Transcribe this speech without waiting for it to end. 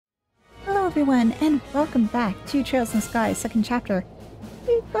everyone, and welcome back to Trails in the Sky, second chapter.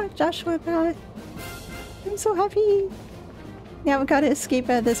 We got Joshua back. I'm so happy. Now we've got to escape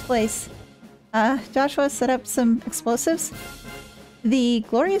out of this place. Joshua set up some explosives. The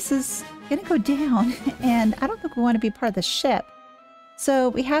Glorious is gonna go down, and I don't think we want to be part of the ship. So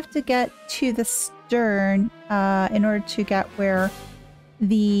we have to get to the stern in order to get where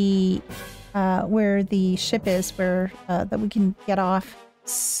the ship is, where that we can get off.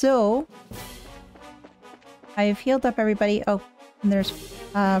 So I've healed up everybody. Oh, and there's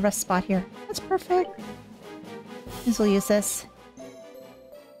a rest spot here. That's perfect. Just we'll use this.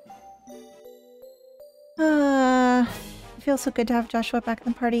 It feels so good to have Joshua back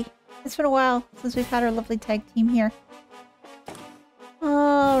in the party. It's been a while since we've had our lovely tag team here.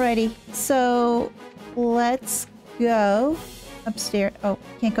 Alrighty, so let's go upstairs. Oh,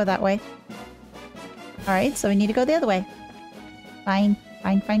 can't go that way. Alright, so we need to go the other way. Fine.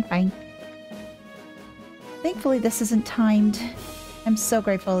 Fine. Thankfully, this isn't timed. I'm so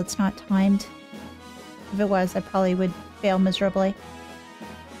grateful it's not timed. If it was, I probably would fail miserably.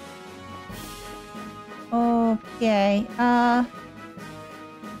 Okay,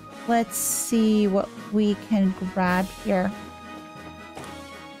 let's see what we can grab here.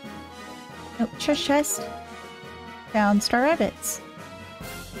 Oh, chest. Found star rabbits.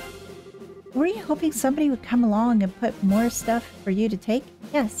 Were you hoping somebody would come along and put more stuff for you to take?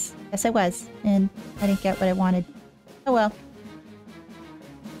 Yes I was, and I didn't get what I wanted. Oh well.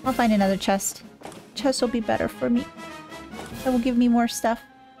 I'll find another chest. Chest will be better for me. That will give me more stuff.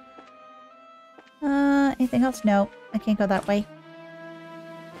 Anything else? No, I can't go that way.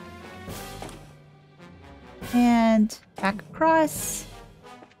 And back across.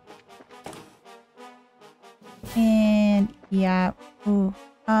 And yeah. Ooh.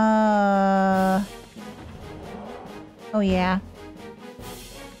 Oh yeah.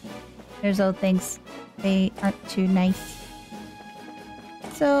 There's old things. They aren't too nice.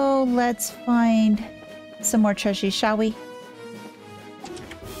 So let's find some more treasures, shall we?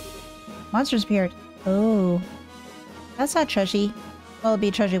 Monsters appeared. Oh. That's not treasure. Well, it'll be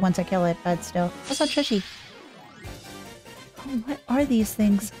treasure once I kill it, but still. That's not treasure. Oh, what are these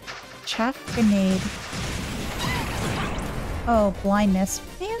things? Chaff grenade. Oh, blindness.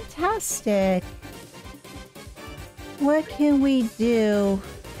 Fantastic. What can we do?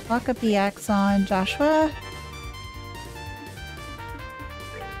 Lock up the axe on Joshua.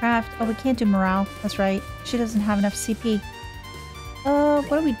 Craft. Oh, we can't do morale. That's right. She doesn't have enough CP.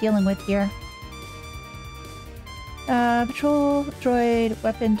 What are we dealing with here? Patrol, droid,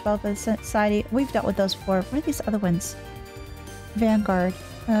 weapon, developed by the society. We've dealt with those before. What are these other ones? Vanguard.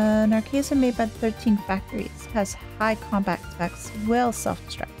 Narcasa made by the 13 factories. Has high combat specs. Will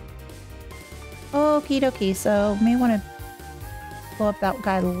self-destruct. Okie dokie. So, may want to blow up that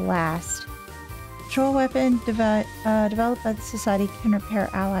guy last. Patrol weapon developed by the society can repair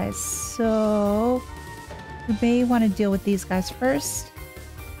allies. So, we may want to deal with these guys first.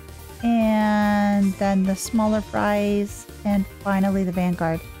 And then the smaller fries. And finally the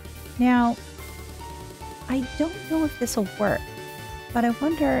Vanguard. Now, I don't know if this will work. But I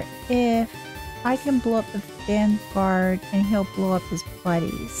wonder if I can blow up the Vanguard and he'll blow up his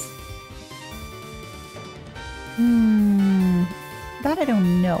buddies. That I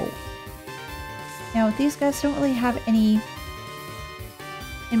don't know. Now, these guys don't really have any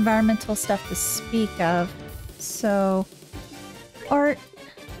environmental stuff to speak of. So, art,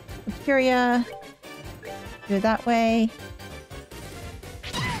 Imperia, do it that way.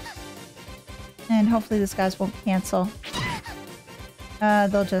 And hopefully these guys won't cancel.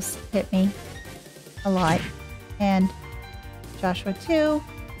 They'll just hit me a lot. And Joshua too.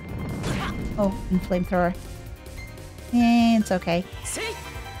 Oh, and flamethrower. And it's okay.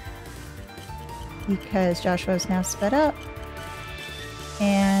 Because Joshua is now sped up.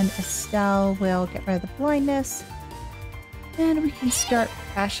 And Estelle will get rid of the blindness. And we can start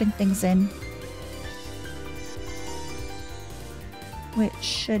bashing things in. Which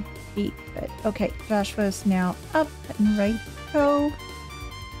should be good. Okay, Joshua's now up and ready to go.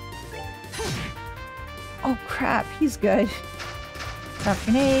 Oh crap, he's good. Drop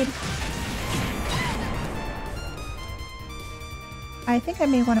grenade. I think I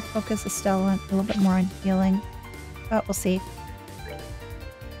may want to focus Estelle a little bit more on healing, but we'll see.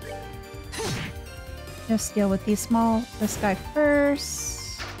 Just deal with this guy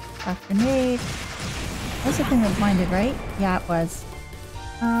first. Drop grenade. That was the thing that blinded, right? Yeah, it was.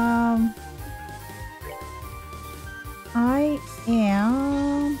 I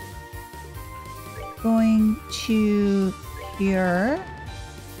am going to cure.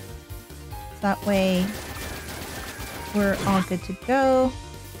 That way we're all good to go.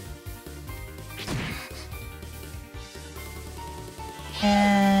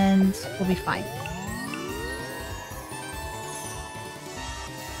 And we'll be fine.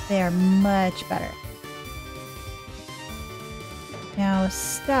 They are much better. Now,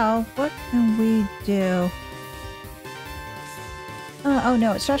 Estelle, what can we do? Oh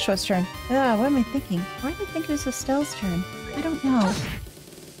no, it's Joshua's turn. What am I thinking? Why did I think it was Estelle's turn? I don't know.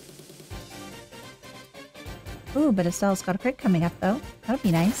 Ooh, but Estelle's got a crit coming up though. That'll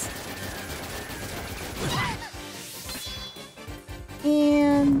be nice.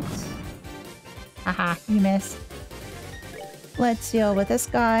 And... haha, you missed. Let's deal with this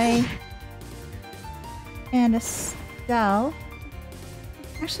guy. And Estelle.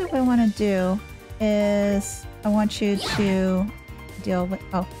 Actually, what I want to do is I want you to deal with...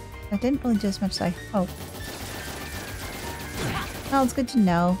 oh, that didn't really do as much as I hoped. Well, it's good to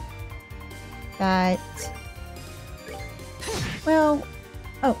know that... well...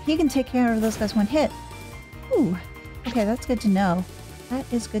 oh, he can take care of those guys one hit. Ooh. Okay, that's good to know. That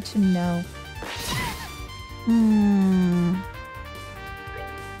is good to know.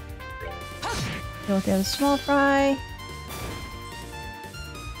 Deal with the other small fry.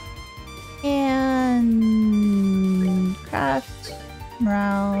 And... craft.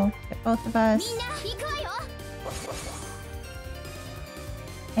 Morale. Get both of us.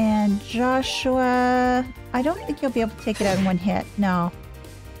 And Joshua... I don't think you'll be able to take it out in one hit. No.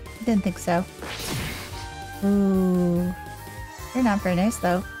 Didn't think so. Ooh. You're not very nice,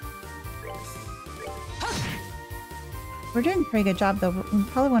 though. We're doing a pretty good job, though. We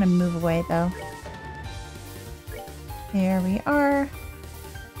probably want to move away, though. There we are.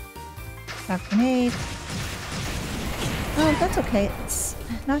 Stop grenade. Oh, that's okay. It's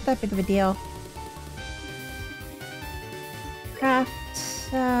not that big of a deal. Craft.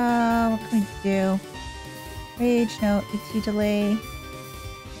 What can we do? Rage, no. AT delay.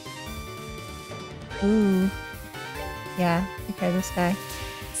 Ooh. Yeah, take care of this guy.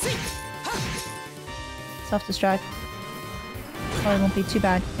 Self-destruct. Probably won't be too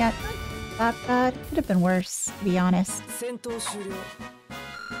bad. Yeah, not bad. Could have been worse, to be honest.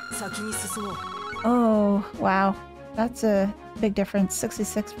 Oh, wow. That's a big difference.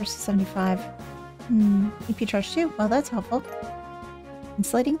 66 versus 75. EP charge 2. Well, that's helpful.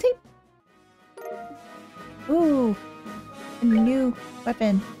 Insulating tape. Ooh. A new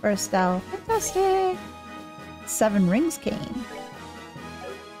weapon for Estelle. Fantastic! 7 rings came.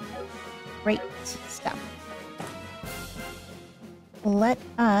 Great stuff. Let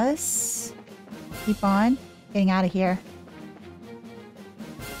us keep on getting out of here.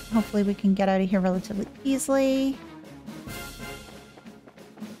 Hopefully we can get out of here relatively easily.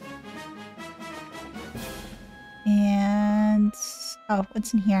 And... oh,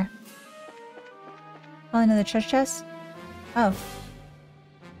 what's in here? Probably another treasure chest? Oh.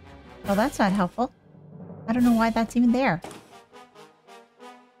 Well, that's not helpful. I don't know why that's even there.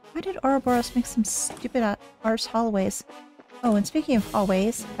 Why did Ouroboros make some stupid arse hallways? Oh, and speaking of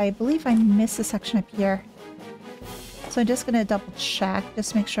hallways, I believe I missed a section up here. So I'm just gonna double check,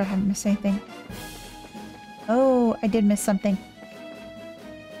 just to make sure I haven't missed anything. Oh, I did miss something.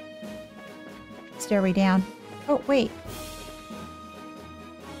 Stairway down. Oh, wait.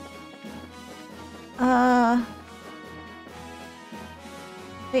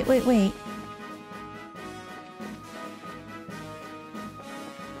 Wait.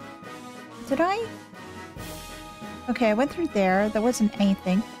 Did I? Okay, I went through there. There wasn't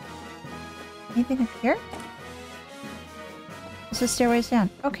anything. Anything up here? This is stairways down.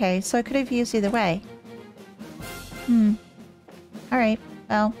 Okay, so I could have used either way. Alright,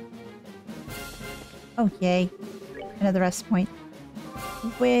 well. Oh, yay. Another rest point.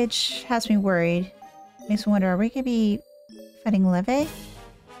 Which has me worried. Makes me wonder, are we gonna be fighting Leve?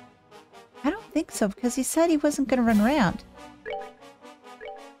 I don't think so, because he said he wasn't gonna run around.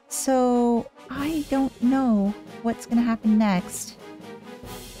 So, I don't know what's gonna happen next.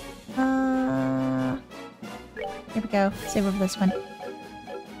 Here we go. Save over this one.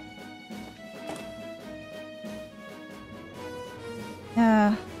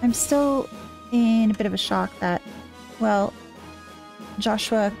 I'm still in a bit of a shock that, well,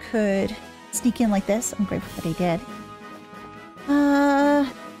 Joshua could sneak in like this. I'm grateful that he did.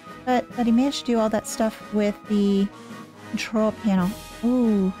 But that he managed to do all that stuff with the control panel.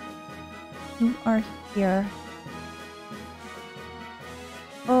 Ooh. Who are here?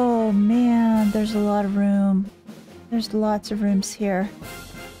 Oh man, there's a lot of room. There's lots of rooms here.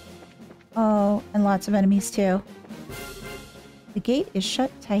 Oh, and lots of enemies too. The gate is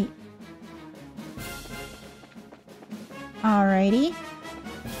shut tight. Alrighty.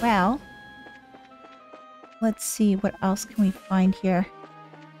 Well, let's see what else can we find here.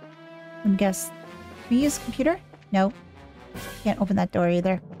 I guess, can we use a computer? No. Can't open that door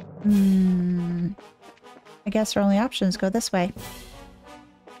either. I guess our only option is go this way.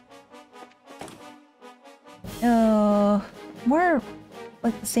 Oh, more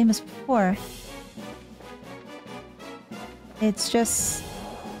like the same as before. It's just...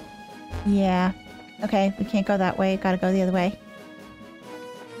 yeah. Okay, we can't go that way. Gotta go the other way.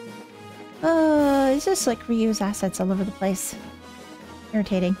 It's just like reuse assets all over the place.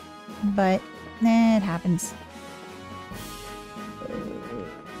 Irritating. But, nah, it happens.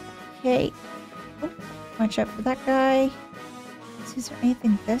 Okay. Oh, watch out for that guy. Is there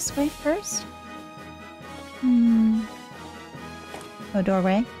anything this way first? No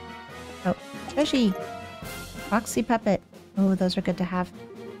doorway. Oh, treasure. Foxy puppet. Oh, those are good to have.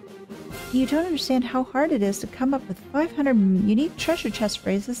 You don't understand how hard it is to come up with 500 unique treasure chest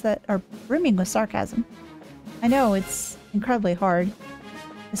phrases that are brimming with sarcasm. I know, it's incredibly hard,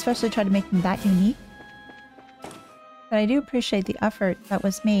 especially trying to make them that unique. But I do appreciate the effort that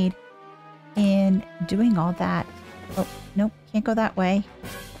was made in doing all that. Oh, nope, can't go that way.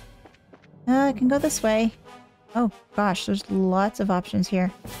 I can go this way. Oh gosh, there's lots of options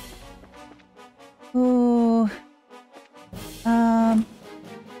here. Ooh.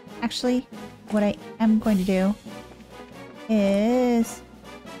 Actually, what I am going to do is...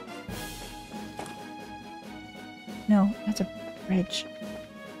 no, that's a bridge.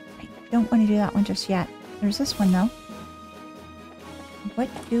 I don't want to do that one just yet. There's this one though. What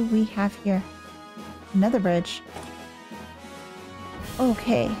do we have here? Another bridge.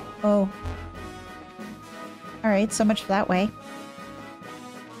 Okay. Oh. Alright, so much for that way.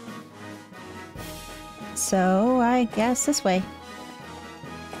 So, I guess this way.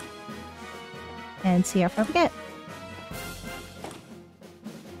 And see how far we get.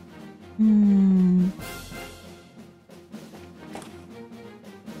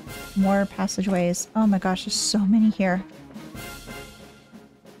 More passageways. Oh my gosh, there's so many here.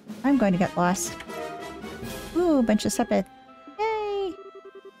 I'm going to get lost. Ooh, a bunch of sepith. Yay!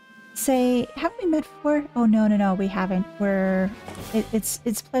 Say, haven't we met before? Oh no, we haven't. It's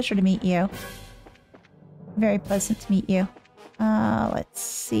a pleasure to meet you. Very pleasant to meet you. Let's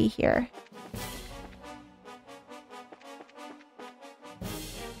see here.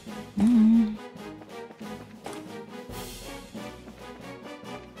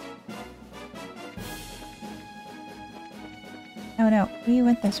 Oh no, we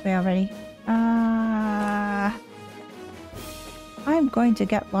went this way already. I'm going to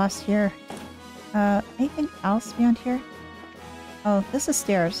get lost here. Anything else beyond here? Oh, this is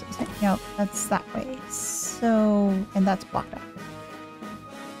stairs. Is it? No, that's that way. So, and that's blocked up.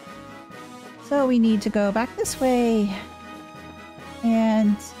 So we need to go back this way.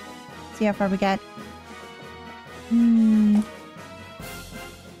 And see how far we get.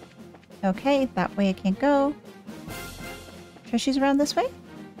 Okay, that way I can't go. She's around this way?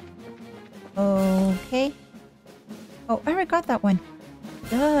 Okay. Oh, I already got that one.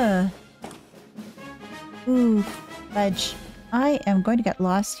 Duh. Ooh, fudge. I am going to get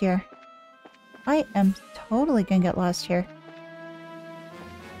lost here. I am totally gonna get lost here.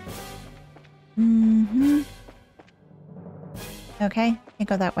 Okay, can't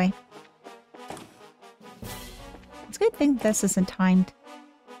go that way. It's a good thing this isn't timed.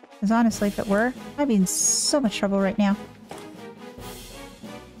 Because honestly, if it were, I'd be in so much trouble right now.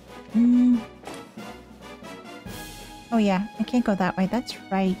 Oh yeah, I can't go that way. That's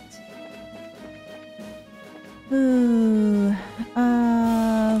right. Ooh.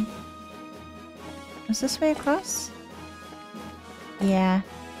 Is this way across? Yeah.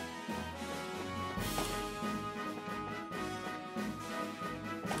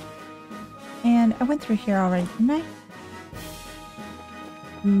 And I went through here already, didn't I?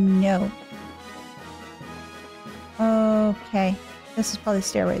 No. Okay. This is probably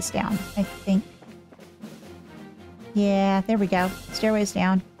stairways down, I think. Yeah, there we go. Stairways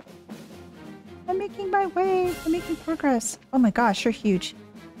down. I'm making my way. I'm making progress. Oh my gosh, you're huge.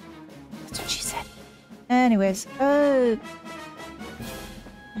 That's what she said. Anyways,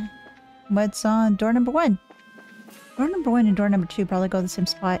 what's on door number 1? Door number 1 and door number 2 probably go to the same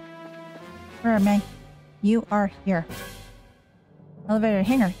spot. Where am I? You are here. Elevator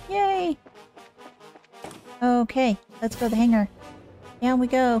hangar. Yay! Okay, let's go to the hangar. Down we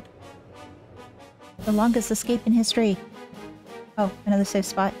go. The longest escape in history. Oh, another safe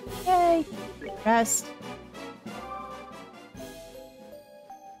spot. Yay! Rest.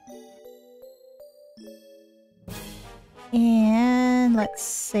 And let's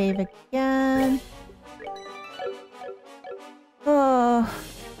save again. Oh,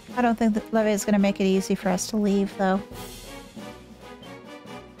 I don't think that Levy is going to make it easy for us to leave, though.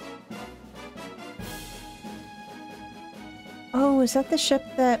 Oh, is that the ship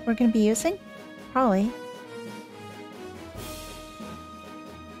that we're going to be using? Probably.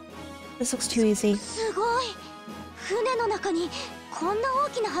 This looks too easy. すごい。船の中にこんな大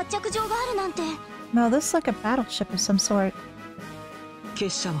きな発着場があるなんて。No, this is like a battleship of some sort.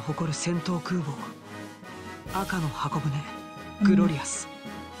 結社の誇る戦闘空母赤の箱舟グロリアス。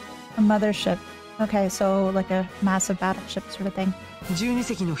A mothership. Okay, so like a massive battleship sort of thing. 12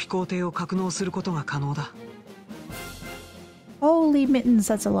隻の飛行艇を格納することが可能だ。Holy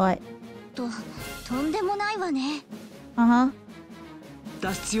mittens, that's a lot. とんでもないわね。Uh-huh.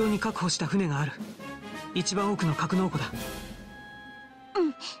 脱出用に確保した船がある。一番奥の格納庫だ。うん、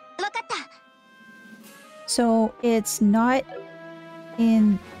わかった。So it's not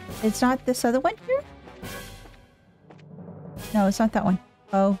this other one here? No, it's not that one.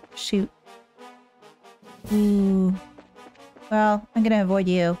 Oh, shoot. Ooh. Well, I'm gonna avoid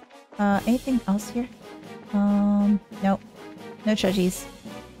you. Anything else here? Nope. No chudgies.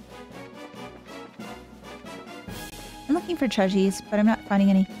 I'm looking for chudgies, but I'm not finding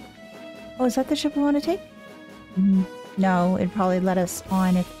any. Oh, is that the ship we want to take? No, it'd probably let us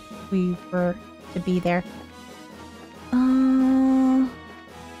on if we were to be there.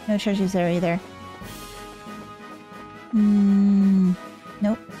 No chudgies there either.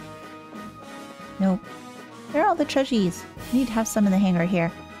 Nope. Nope. Where are all the chudgies? I need to have some in the hangar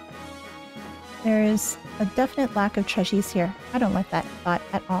here. There is a definite lack of chudgies here. I don't like that thought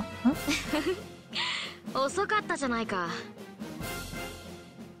at all. Huh? 遅かったじゃないか。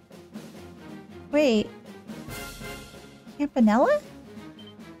Wait. Campanella?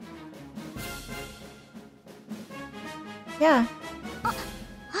 Yeah.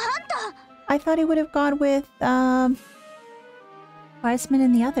 I thought he would have gone with, Wiseman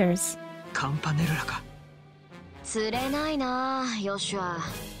and the others. カンパネルラか。釣れないな、ヨシュア。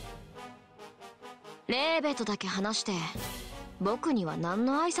レーベとだけ話して、僕には何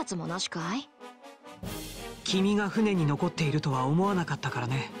の挨拶もなしかい？君が船に残っているとは思わなかったから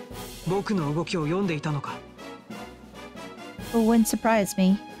ね。僕の動きを読んでいたのか。It wouldn't surprise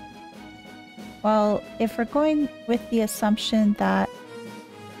me. Well, if we're going with the assumption that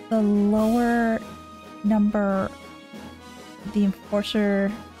the lower number the enforcer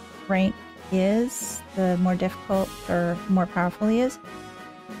rank is, the more difficult or more powerful he is,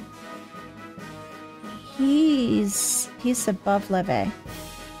 he's above Leve.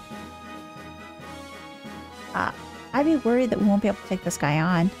 I'd be worried that we won't be able to take this guy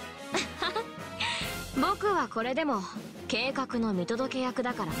on. 僕はこれでも計画の見届け役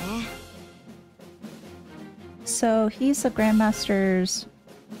だからね。So he's the Grandmaster's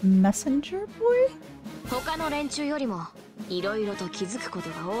messenger boy? 他の連中よりもいろいろと気づくこと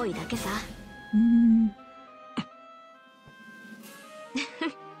が多いだけさ。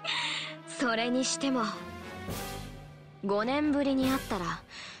それにしても5年ぶりに会ったら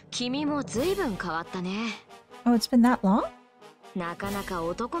君も随分変わったね。Oh, it's been that long? なかなか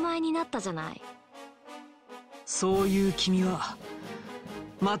男前になったじゃない。そういう君は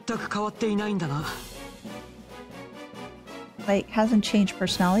全く変わっていないんだな。Like, hasn't changed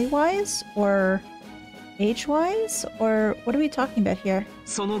personality-wise? Or age-wise? Or what are we talking about here?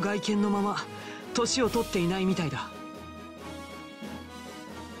 その外見のまま年を取っていないみたいだ。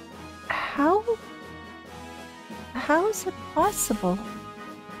How is it possible?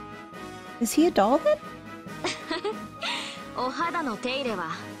 Is he a doll then? お肌の手入れは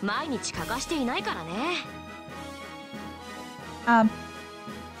毎日欠かしていないからね。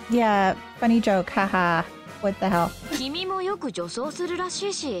Yeah, funny joke, haha. What the hell? 君もよく女装するらし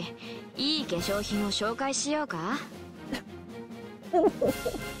いし、いい化粧品を紹介しようか？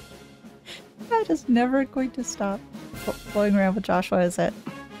 That is never going to stop going around with Joshua, is it?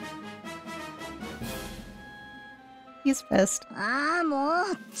 He's pissed. ああ、も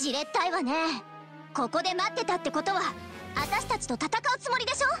うじれったいわね。ここで待ってたってことは、私たちと戦うつもり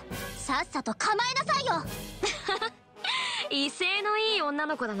でしょ？さっさと構えなさいよ。威勢のいい女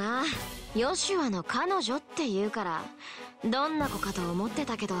の子だな。ヨシュアの彼女って言うからどんな子かと思って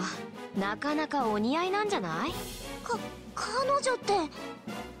たけど、なかなかお似合いなんじゃない？彼女って。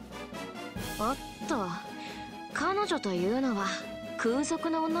おっと、彼女というのは空賊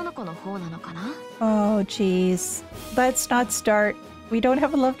の女の子の方なのかな？ Oh, jeez. Let's not start. We don't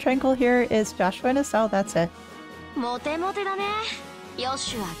have a love triangle here. It's Joshua and Estelle, that's it. モテモテだね。ヨ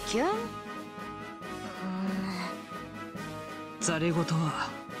シュアキュン。ザレ言は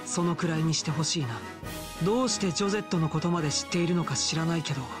そのくらいにしてほしいな。どうしてジョゼットのことまで知っているのか知らない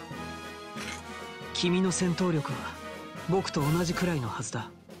けど、君の戦闘力は僕と同じくらいのはずだ。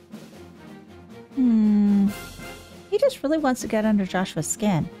He just really wants to get under Joshua's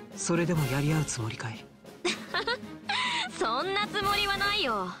skin. それでもやり合うつもりかい？そんなつもりはない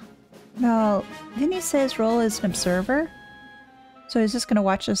よ。 No, didn't he say his role is an observer? So he's just gonna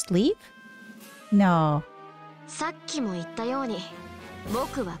watch us leave? No. さっきも言ったように、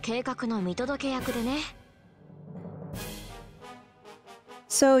僕は計画の見届け役でね。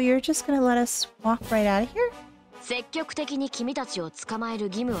 So you're just gonna let us walk right out of here? 積極的に君たちを捕まえる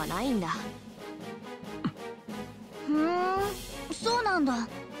義務はないんだ。そうなんだ。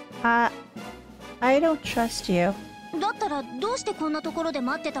I don't trust you. だったらどうしてこんなところで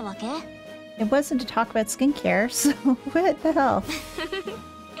待ってたわけ？ It wasn't to talk about skincare, so what the hell?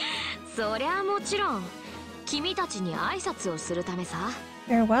 そりゃもちろん君たちに挨拶をするためさ。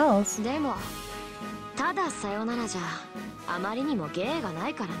 Farewells. でもたださよならじゃあまりにも芸がな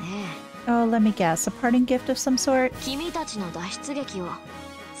いからね。 Oh, let me guess. A parting gift of some sort? 君たちの脱出劇を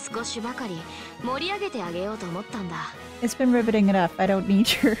少しばかり盛り上げてあげようと思ったんだ。 It's been riveting enough. I don't need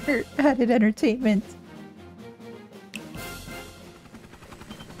your added entertainment.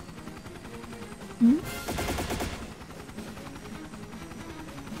 Hmm?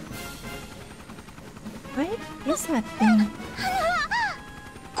 What is that thing?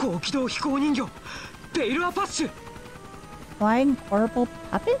 高機動飛行人形ペイルアパッシュ Flying horrible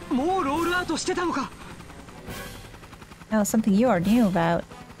puppet? もうロールアウトしてたのか。 Oh, something you already knew about.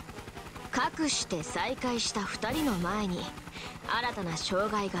 かくして再会した2人の前に新たな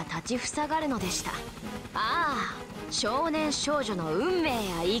障害が立ちふさがるのでした。ああ、少年少女の運命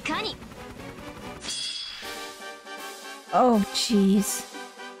やいかに。 Oh, jeez.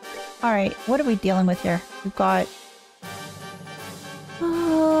 Alright, what are we dealing with here? We've got...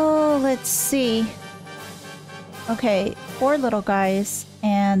 Oh, let's see. Okay, 4 little guys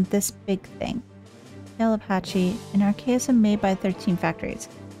and this big thing. Hail Apache, an archaism made by 13 factories.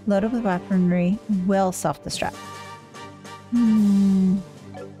 Loaded with weaponry, will self-destruct.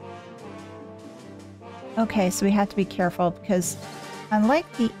 Okay, so we have to be careful because unlike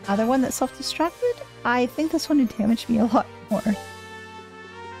the other one that self-destructed, I think this one would damage me a lot more.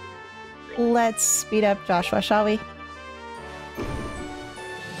 Let's speed up Joshua, shall we?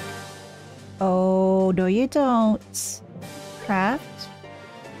 Oh, no you don't. Craft?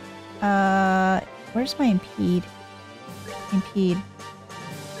 Where's my impede? Impede.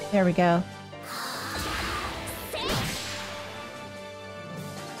 There we go.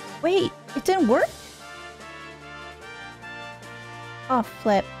 Wait, it didn't work? Oh,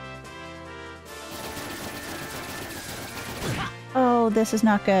 flip. Oh, this is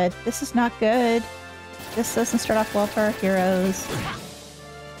not good. This is not good. This doesn't start off well for our heroes.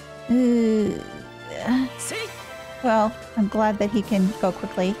 Well, I'm glad that he can go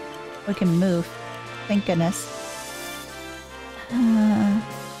quickly. We can move. Thank goodness.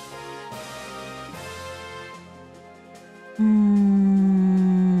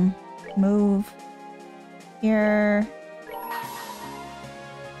 Move. Here.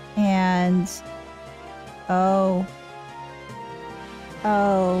 And... Oh.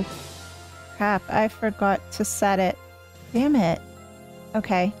 Oh. Crap, I forgot to set it. Damn it.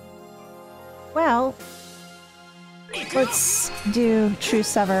 Okay. Well, let's do True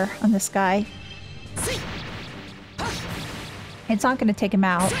Sever on this guy. It's not going to take him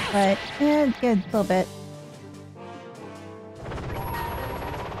out, but good, a little bit.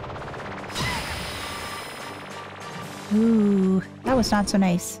 Ooh, that was not so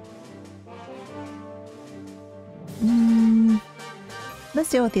nice. Let's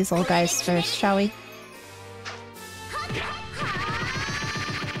deal with these little guys first, shall we?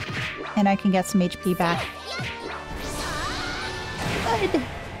 And I can get some HP back. Good.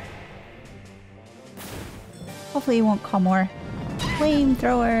 Hopefully you won't call more.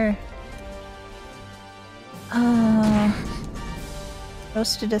 Flamethrower.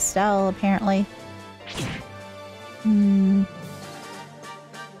 Roasted Estelle, apparently. You're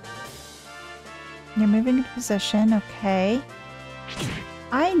moving into position, okay.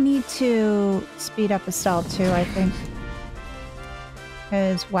 I need to speed up Estelle too, I think.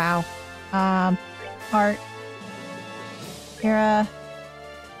 Because, wow. Art. Kira.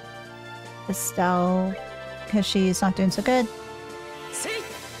 Estelle. Because she's not doing so good.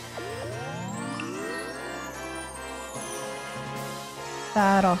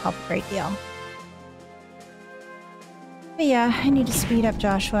 That'll help a great deal. But yeah, I need to speed up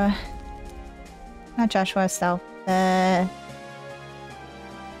Joshua. Not Joshua, Estelle.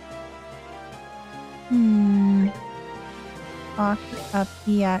 Lock up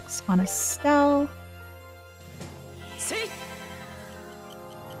EX on Estelle.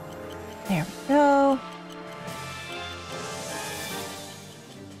 There we go.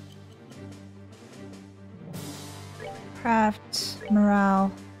 Craft,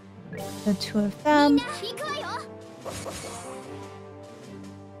 morale, the two of them.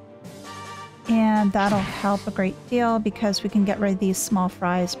 And that'll help a great deal because we can get rid of these small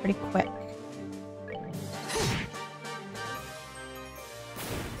fries pretty quick.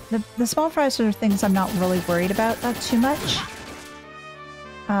 The small fries are things I'm not really worried about that too much.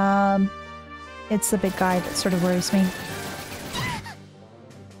 It's the big guy that sort of worries me.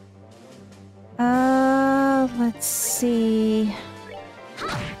 Let's see.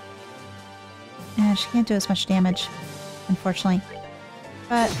 Yeah, she can't do as much damage, unfortunately.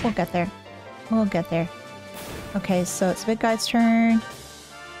 But we'll get there. We'll get there. Okay, so it's the big guy's turn.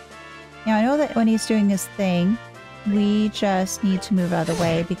 Now I know that when he's doing his thing, we just need to move out of the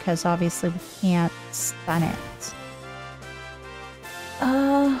way because obviously we can't stun it.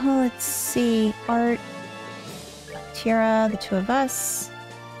 Let's see. Art, Tira, the two of us.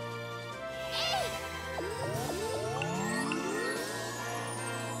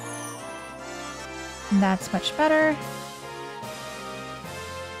 And that's much better.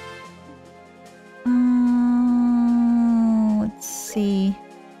 Let's see.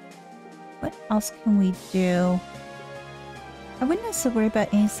 What else can we do? I wouldn't necessarily worry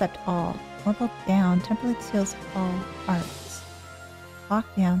about any except all. Level down. Temporarily seals all arts.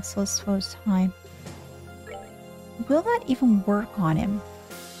 Lockdown. Slows forward time. Will that even work on him?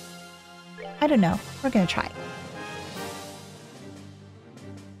 I don't know. We're gonna try.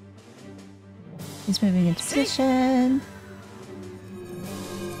 He's moving into position.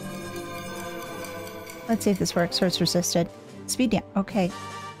 Let's see if this works or it's resisted. Speed down. Okay.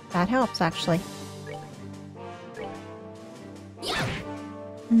 That helps, actually.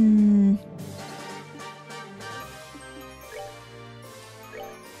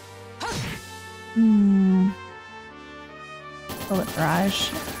 Bullet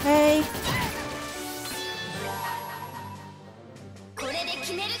barrage. Okay.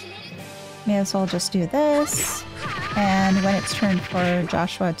 May as well just do this. And when it's turn for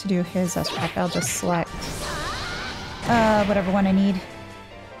Joshua to do his S-Craft, I'll just select whatever one I need.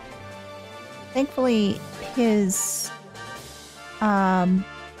 Thankfully, his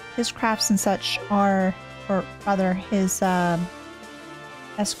crafts and such are, or rather, his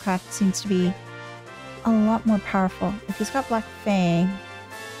S-Craft seems to be a lot more powerful. If he's got Black Fang,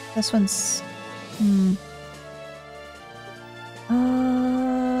 this one's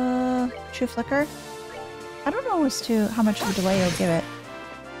True Flicker. I don't know as to how much of a delay it'll give it.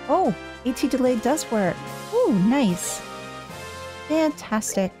 Oh, AT delay does work. Ooh, nice.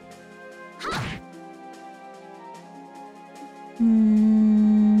 Fantastic.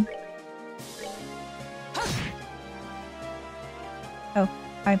 Oh,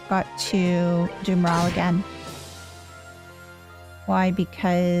 I've got to do morale again. Why?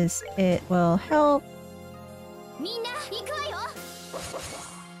 Because it will help.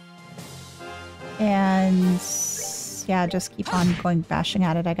 And yeah, just keep on going bashing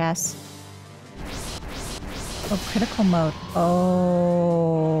at it, I guess. Oh, critical mode.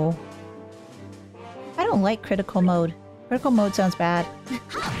 Oh. I don't like critical mode. Critical mode sounds bad.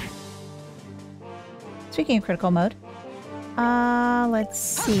 Speaking of critical mode, let's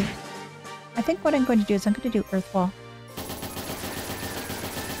see. I think what I'm going to do is I'm going to do Earth Wall.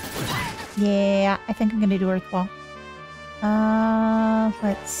 Yeah, I think I'm going to do Earth Wall.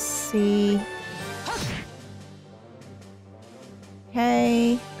 Let's see.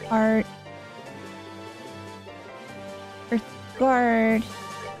 Okay, Art. Earth Guard.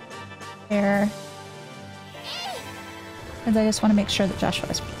 There. Because I just want to make sure that Joshua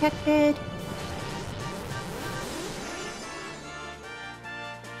is protected.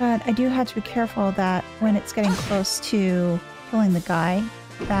 But I do have to be careful that when it's getting close to killing the guy,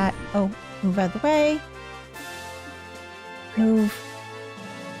 that... Oh, move out of the way. Move.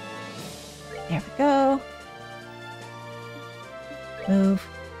 There we go. Move.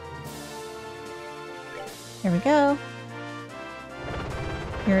 There we go.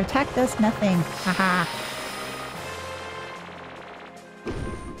 Your attack does nothing. Haha.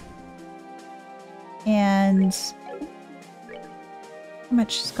 And how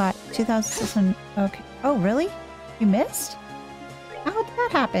much she's got? 2,600. Okay. Oh, really? You missed? How did that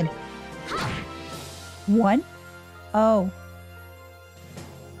happen? 1? Oh.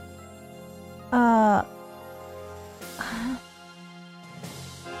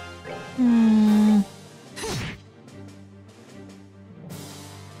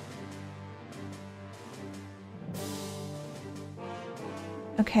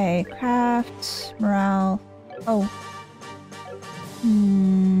 Okay, craft, morale. Oh.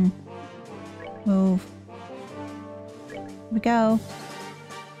 Move. Here we go.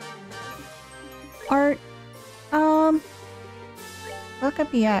 Art. Look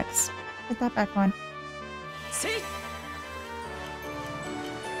up EX. Put that back on.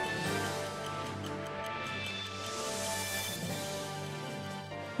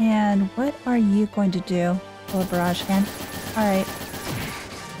 And what are you going to do? Full barrage again. Alright.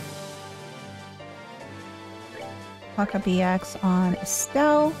 Haka BX on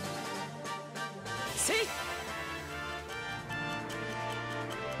Estelle.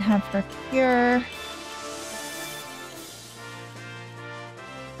 Have her cure.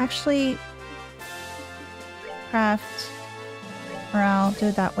 Actually, craft morale, do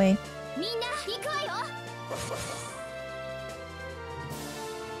it that way.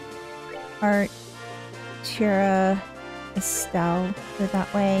 Art, Tira, Estelle, do it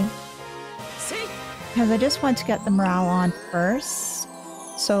that way. Because I just want to get the morale on first,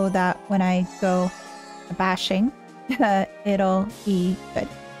 so that when I go bashing, it'll be good.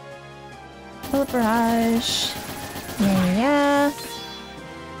 Full barrage. Yeah.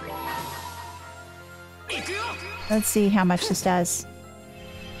 Let's see how much this does.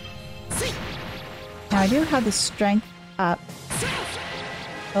 Now I do have the strength up.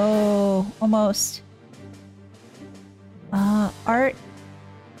 Oh, almost. Art.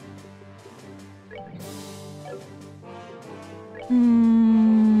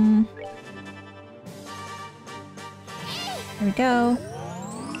 There we go.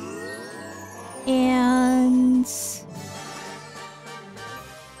 And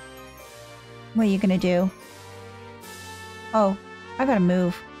what are you gonna do? Oh, I gotta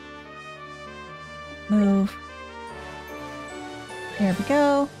move. Move. There we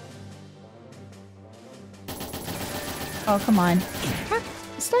go. Oh, come on.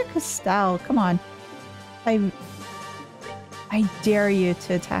 Attack Estelle. Come on. I dare you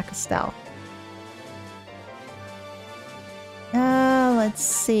to attack Estelle. Let's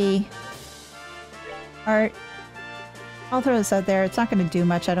see. Art. I'll throw this out there. It's not going to do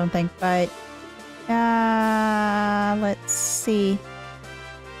much, I don't think, but... let's see.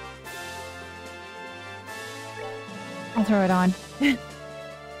 I'll throw it on.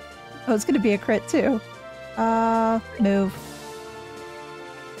 Oh, it's going to be a crit, too. Move.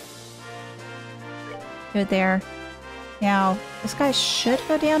 Do it there. Now, this guy should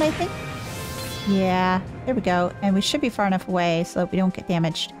go down, I think? Yeah, there we go. And we should be far enough away so that we don't get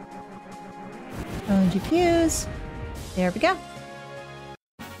damaged. LNG fuse. There we go.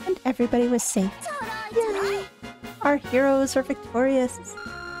 And everybody was safe. Yay! Our heroes are victorious.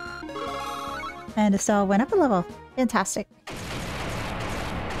 And Estelle went up a level. Fantastic.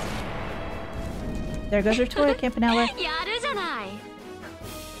 There goes our toy, Campanella.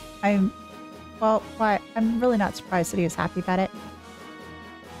 Well, why? I'm really not surprised that he was happy about it.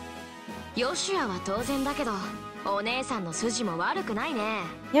 Yeah,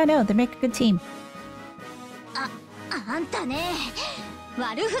 no, they make a good team.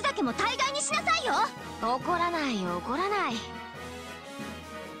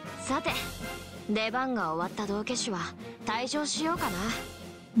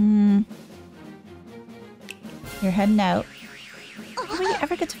 You're heading out. Will we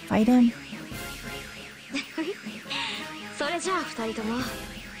ever get to fight him?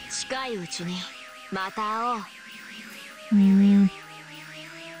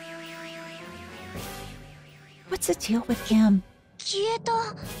 What's the deal with him?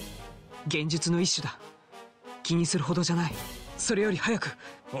 現実の一種だ。気にするほどじゃない。それより早く。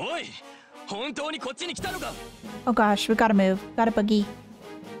おい、本当にこっちに来たのか? Oh gosh, we gotta move. Gotta boogie.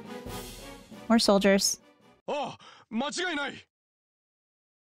 More soldiers. あ、間違いない。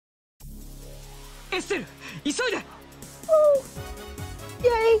エステル、急いで。Oh,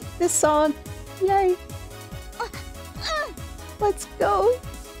 yay! This song. Yay! Let's go.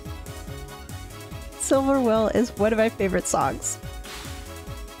 Silver Will is one of my favorite songs.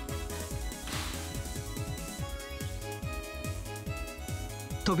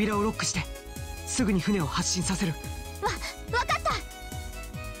 扉をロックして、すぐに船を発進させる。わかっ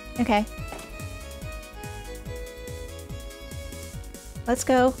た。Okay. Let's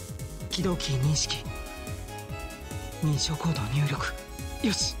go. 起動キー認識。認証コードを入力。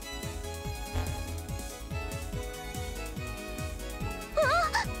よし。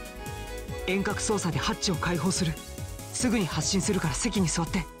遠隔操作でハッチを開放する。すぐに発進するから席に座っ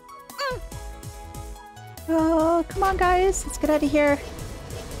て。Oh, come on, guys. Let's get out of here.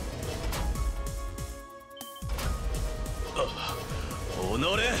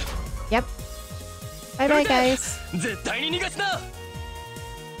 Yep. Bye-bye, guys.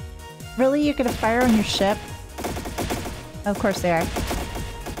 Really? You're gonna fire on your ship? Of course they are.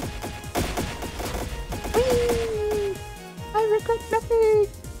 Whee! I regret nothing.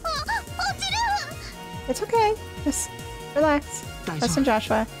 It's okay. Just relax. Listen,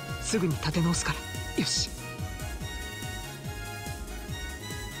 Joshua. すぐに立て直すから。よし。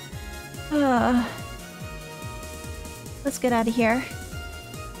Let's get out of here.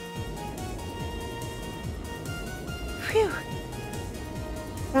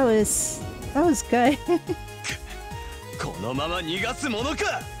 That was good. このまま逃がすもの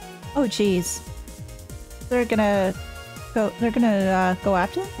か。 Oh jeez. They're gonna go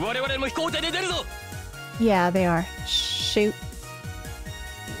after him? 我々も飛行艇で出るぞ。 Yeah, they are. Shoot.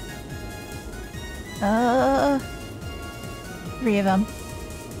 Three of them.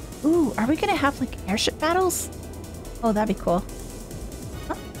 Ooh, are we gonna have like airship battles? Oh, that'd be cool.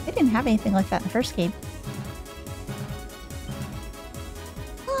 Huh? They didn't have anything like that in the first game.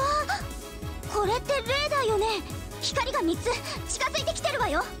 これってレーダーよね。光が3つ近づいてきてるわ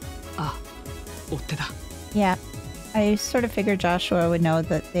よ。あ、追っ手だ。 Yeah. I sort of figured Joshua would know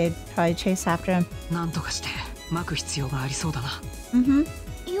that they'd probably chase after him. なんとかして巻く必要がありそうだな。Mm-hmm.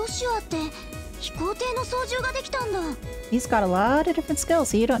 ヨシュアって飛行艇の操縦ができたんだ。He's got a lot of different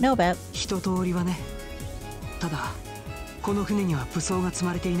skills that you don't know about. 一通りはね。ただ、この船には武装が積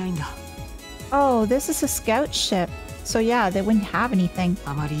まれていないんだ。Oh, this is a scout ship. So yeah, they wouldn't have anything.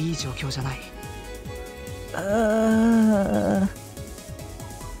 あまりいい状況じゃない。そ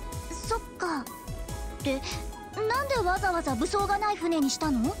っか。で、なんでわざわざ武装がない船にし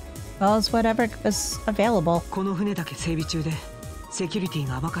たの？ Well, it's whatever was available. この船だけ整備中でセキュリティ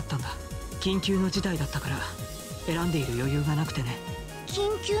が甘かったんだ。緊急の事態だったから選んでいる余裕がなくてね。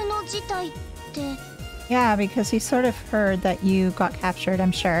緊急の事態って。 Yeah, because he sort of heard that you got captured,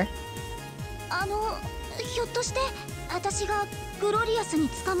 I'm sure. ひょっとして私がグロリアスに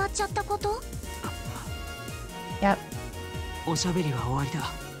捕まっちゃったこと？ Yep. おしゃべりは終わり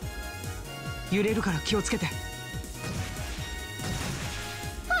だ。揺れるから気をつけて。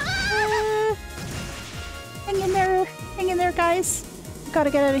Hang in there. Hang in there, guys. Gotta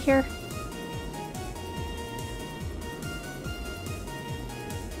get out of here.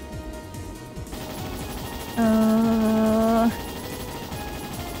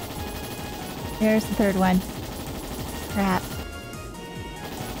 There's the third one. Crap.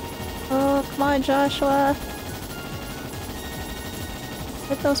 Oh, come on, Joshua.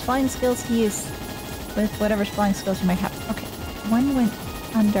 Get those flying skills to use with whatever flying skills you might have. Okay, one went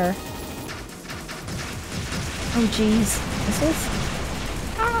under. Oh, jeez. This is...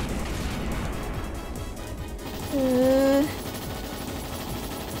 Ah!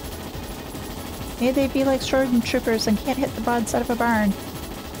 Maybe they'd be like stormtroopers and can't hit the broadside of a barn.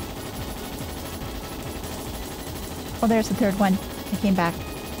 Oh, there's the third one. I came back.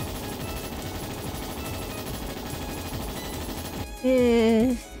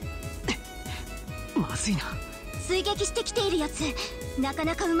追撃してきているやつ、なか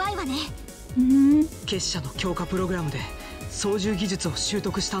なかうまいわね。結社の強化プログラムで操縦技術を習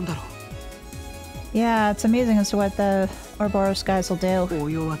得したんだろう。Yeah, it's amazing as to what the Ouroboros guys will do. 応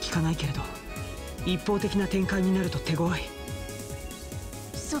用は効かないけれど、一方的な展開になると手強い。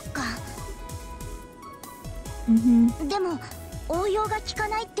そっか。でも応用が効か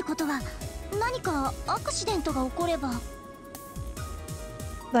ないってことは何かアクシデントが起これば。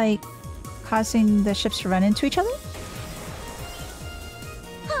Like causing the ships to run into each other?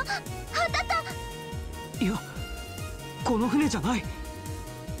 当たった。いや、この船じゃない。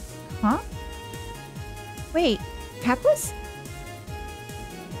Huh? Wait, Capless?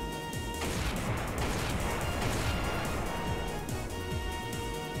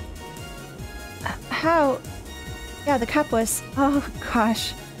 How? Yeah, the Capless. Oh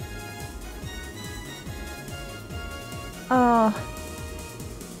gosh. Oh.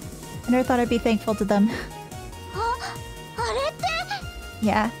 I never thought I'd be thankful to them. あれって。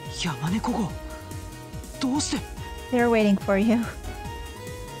Yeah. 山猫号、どうして？ They're waiting for you. ヨシ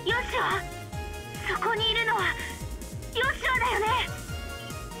ュア、そこにいるのはヨシュアだよね。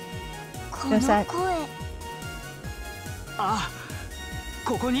この声。ああ、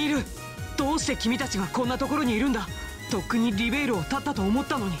ここにいる。どうして君たちがこんなところにいるんだ。とっくにリベールを立ったと思っ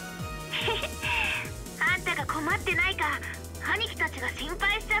たのに。あんたが困ってないか兄貴たちが心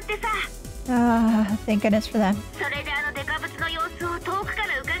配しちゃってさ。Thank goodness for them. それでデカブツの様子を遠くか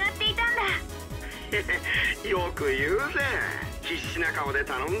ら伺っていたんだ。よく言うぜ。必死な顔で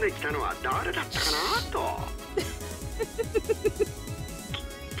頼んできたのは誰だったかなと。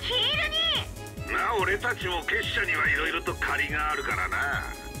キールに。まあ俺たちも結社にはいろいろと借りがあるからな。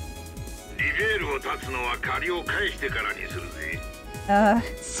リベールを立つのは借りを返してからにするぜ。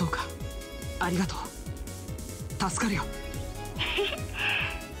そうか。ありがとう。助かるよ。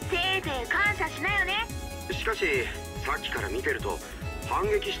せいぜい感謝しなよね。しかしさっきから見てると反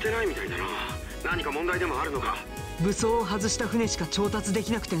撃してないみたいだな。何か問題でもあるのか。武装を外した船しか調達で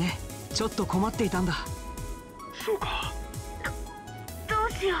きなくてね。ちょっと困っていたんだ。そうか。ど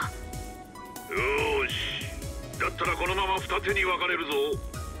うしよう。よし。だったらこのまま二手に分かれるぞ。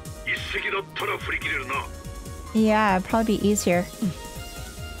一隻だったら振り切れるな。Yeah, it'd probably be easier.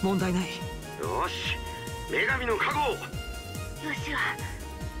 問題ない。よし、女神の加護。よしは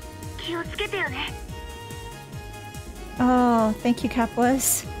気をつけてよね。 Oh, thank you,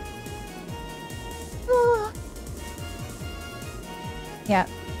 Capwas. Oh. Yeah.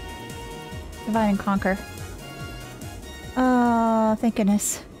 Divide and conquer. Oh, thank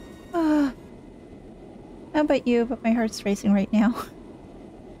goodness. Oh. How about you? But my heart's racing right now.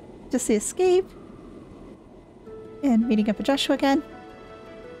 Just the escape. And meeting up with Joshua again.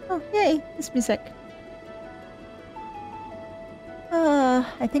 Oh, yay! This music.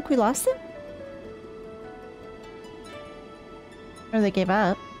 I think we lost him? Or they gave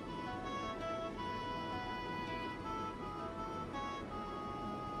up.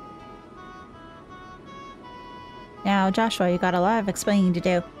 Now, Joshua, you got a lot of explaining to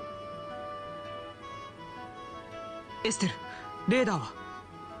do. エステル、レーダーは？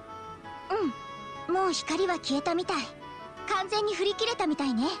もう光は消えたみたい。完全に振り切れたみた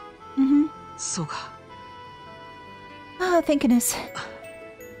いね。Mm-hmm. そうか。Oh, thank goodness.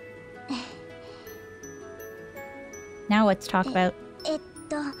 Now let's talk about.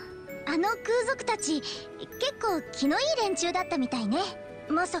 あの空賊たち結構気のいい連中だったみたいね。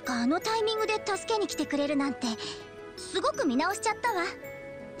まさかあのタイミングで助けに来てくれるなんてすごく見直しちゃったわ。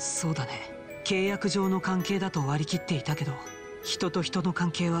そうだね。契約上の関係だと割り切っていたけど、人と人の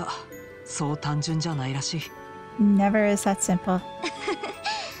関係はそう単純じゃないらしい。Never is that simple.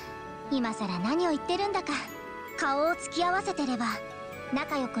 今さら何を言ってるんだか。顔を突き合わせてれば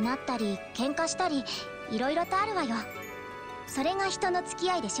仲良くなったり喧嘩したりいろいろとあるわよ。それが人の付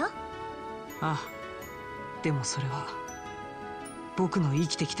き合いでしょ。ああ、でもそれは僕の生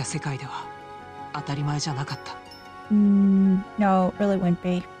きてきた世界では当たり前じゃなかった。No, it really wouldn't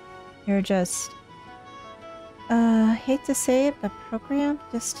be. You're just, hate to say it, but programmed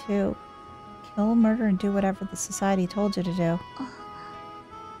just to kill, murder, and do whatever the society told you to do.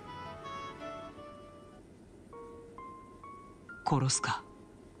 殺すか、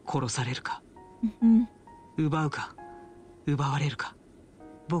殺されるか、Mm-hmm. 奪うか、奪われるか。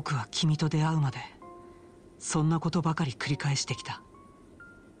僕は君と出会うまでそんなことばかり繰り返してきた。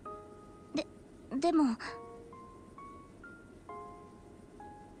でも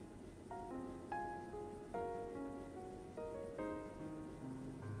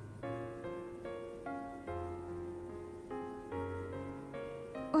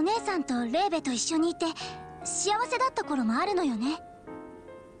お姉さんとレーベと一緒にいて幸せだった頃もあるのよね。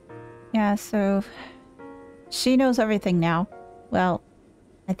 Yeah, so she knows everything now. Well,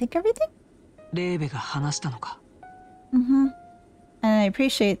 I think everything? レーベが話したのか。Mm-hmm. And I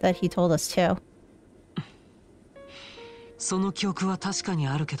appreciate that he told us too. その記憶は確かに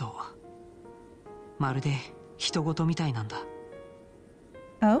あるけど、まるで人事みたいなんだ。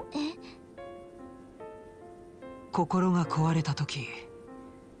Oh? 心が壊れた時、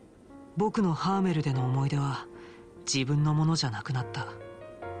僕のハーメルでの思い出は自分のものじゃなくなった。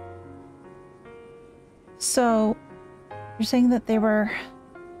So, you're saying that they were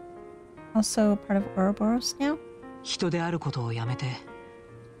also part of Ouroboros now? 人であることをやめて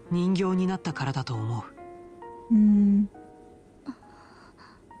人形になったからだと思う。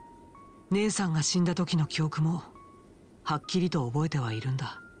姉さんが死んだ時の記憶もはっきりと覚えてはいるん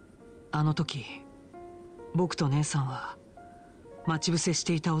だ。あの時僕と姉さんは待ち伏せし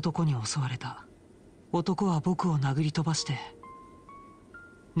ていた男に襲われた。男は僕を殴り飛ばして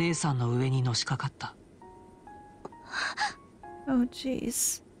姉さんの上にのしかかった。Oh,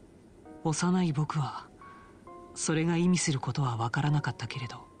 jeez. 幼い僕はそれが意味することは分からなかったけれ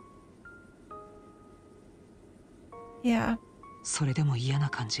ど、 Yeah. それでも嫌な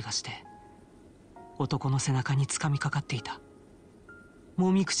感じがして男の背中につかみかかっていた。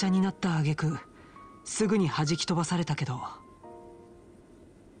もみくちゃになった挙句すぐに弾き飛ばされたけど、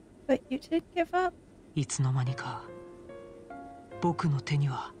 But you did give up? いつの間にか僕の手に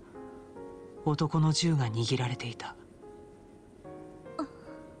は男の銃が握られていた。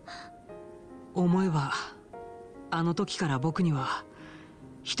思えばあの時から僕には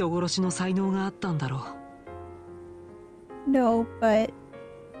人殺しの才能があったんだろう。 No, but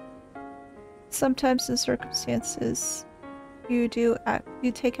sometimes in circumstances you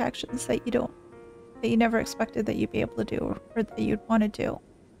take actions that you never expected that you'd be able to do or that you'd want to do.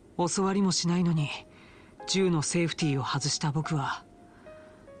 教わりもしないのに銃のセーフティーを外した僕は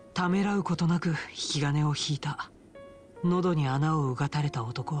ためらうことなく引き金を引いた。喉に穴をうがたれた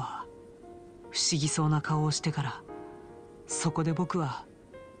男は不思議そうな顔をしてから、そこで僕は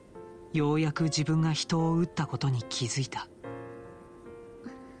ようやく自分が人を撃ったことに気づいた。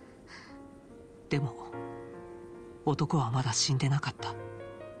でも男はまだ死んでなかった。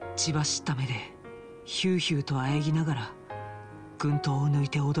血走った目でヒューヒューと喘ぎながら軍刀を抜い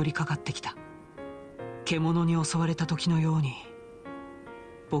て踊りかかってきた。獣に襲われた時のように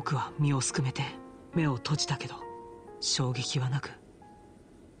僕は身をすくめて目を閉じたけど、衝撃はなく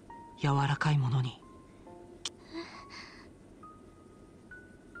柔らかいものに。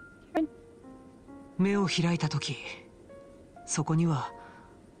目を開いた時、そこには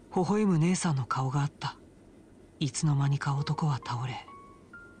微笑む姉さんの顔があった。いつの間にか男は倒れ、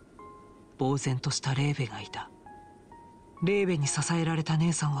呆然としたレーベがいた。レーベに支えられた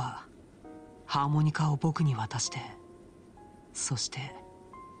姉さんはハーモニカを僕に渡して、そして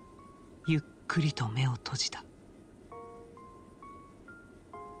ゆっくりと目を閉じた。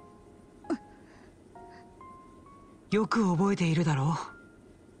よく覚えているだろ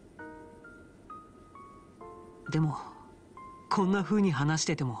う。でもこんな風に話し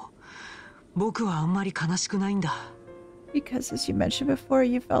てても僕はあんまり悲しくないんだ。Because as you mentioned before,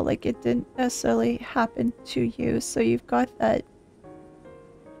 you felt like it didn't necessarily happen to you, so you've got that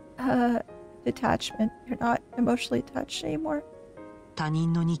detachment. You're not emotionally touched anymore. 他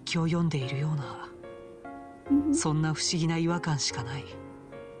人の日記を読んでいるような、そんな不思議な違和感しかない。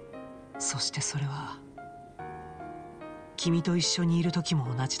そしてそれは君と一緒にいる時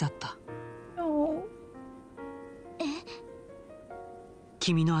も同じだった。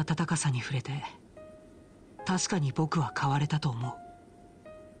君の温かさに触れて、確かに僕は変われたと思う。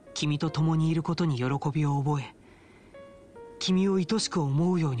君と共にいることに喜びを覚え、君を愛しく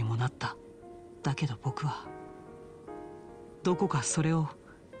思うようにもなった。だけど僕はどこかそれを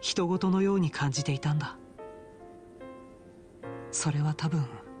人事のように感じていたんだ。それは多分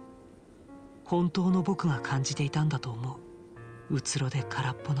本当の僕が感じていたんだと思う。うつろで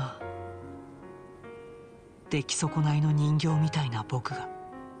空っぽな、出来損ないの人形みたいな僕が。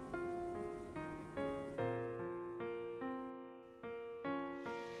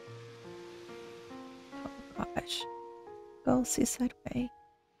Gosh. Go seaside way.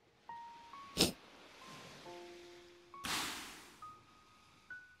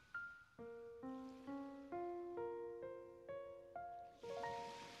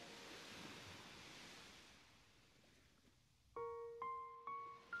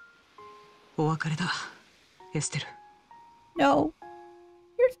 No,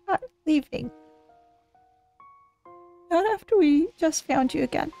 you're not leaving. Not after we just found you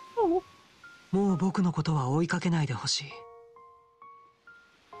again. No. もう僕のことは追いかけないでほしい。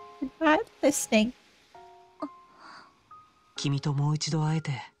You're not listening. 君ともう一度会え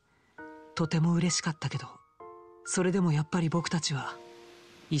てとても嬉しかったけど、それでもやっぱり僕たちは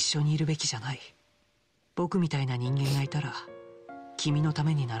一緒にいるべきじゃない。僕みたいな人間がいたら君のた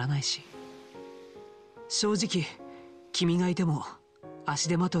めにならないし、正直君がいても足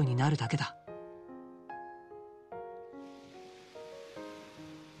手まといになるだけだ。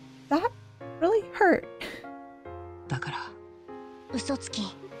That really hurt. だから嘘つき。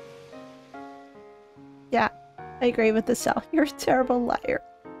Yeah, I agree with the cell. You're a terrible liar.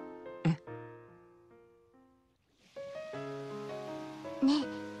 ね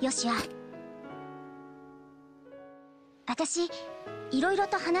え、ヨシア。私、いろいろ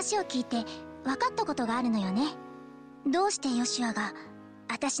と話を聞いて分かったことがあるのよね。どうしてヨシュアが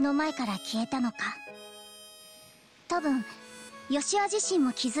私の前から消えたのか。多分ヨシュア自身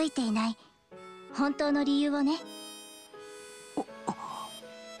も気づいていない本当の理由をね。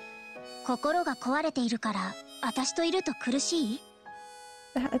心が壊れているから私といると苦しい？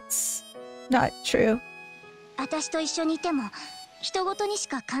 That's not true. 私と一緒にいても人ごとにし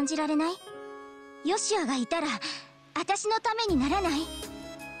か感じられない？ヨシュアがいたら私のためにならない？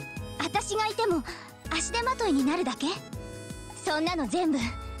私がいても足手まといになるだけ？そんなの全部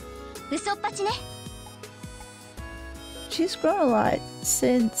嘘っぱちね。 She's grown a lot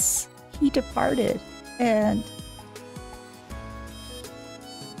since he departed, and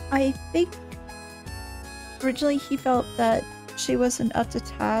I think originally he felt that she wasn't up to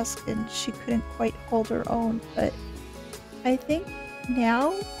task and she couldn't quite hold her own, but I think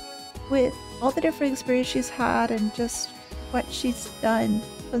now with all the different experience she's had and just what she's done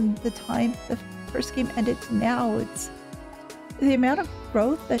from the time the first game ended to now, it's the amount of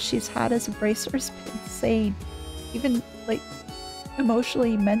growth that she's had as a bracer has been insane. Even like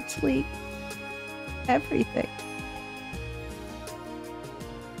emotionally, mentally, everything.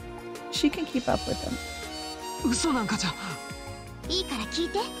 She can keep up with them. 嘘なんかじゃ。いいから聞い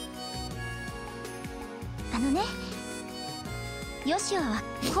て。あのね、ヨシュアは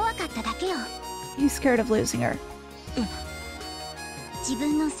怖かっただけよ。 He's scared of losing her. 自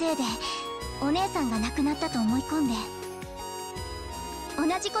分のせいでお姉さんが亡くなったと思い込んで、同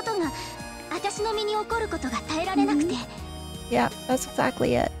じことが私の身に起こることが耐えられなくて。Yeah, that's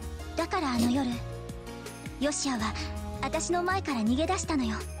exactly it. だからあの夜、ヨシアは私の前から逃げ出したの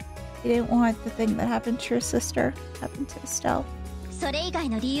よ。 He didn't want the thing that happened to your sister happen to Estelle. それ以外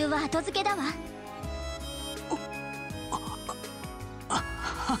の理由は後付けだわ。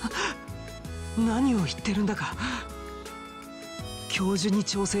何を言ってるんだか。教授に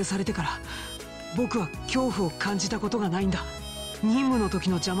調整されてから僕は恐怖を感じたことがないんだ。任務の時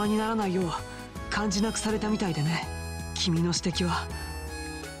の邪魔にならないよう感じなくされたみたいでね。君の指摘は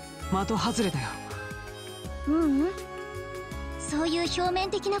的外れだよ。そういう表面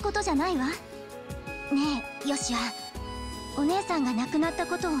的なことじゃないわ。ねえヨシア、お姉さんが亡くなった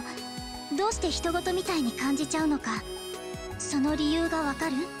ことをどうして人事みたいに感じちゃうのか、その理由がわか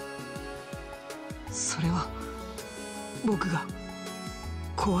る？それは僕が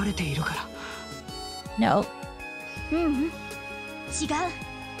壊れているから。 No. 違う。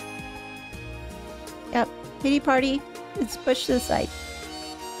 Yep. Pity party. It's pushed to the side.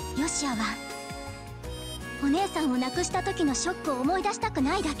 ヨシアはお姉さんを亡くした時のショックを思い出したく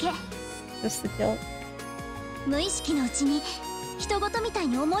ないだけ。 Just the guilt. 無意識のうちに人事みたい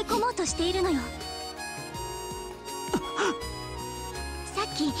に思い込もうとしているのよ。さ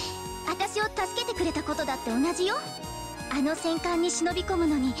っき私を助けてくれたことだって同じよ。あの戦艦に忍び込む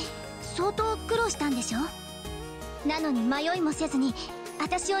のに相当苦労したんでしょ。なのに迷いもせずに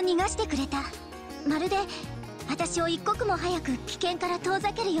私を逃がしてくれた。まるで私を一刻も早く危険から遠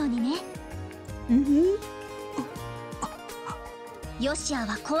ざけるようにね。ヨシア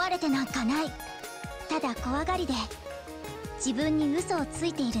は壊れてなんかない。ただ怖がりで自分に嘘をつ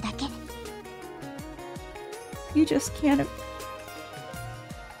いているだけ。 You just can't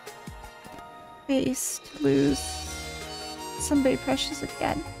face to lose somebody precious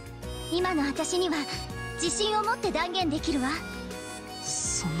again. 今の私には自信を持って断言できるわ。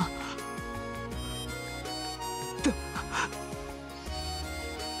そんな。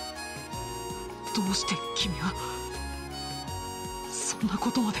どうして君はそんなこ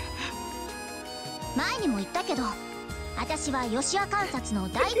とまで。前にも言ったけど私はヨシア観察の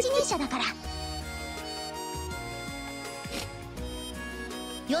第一人者だから。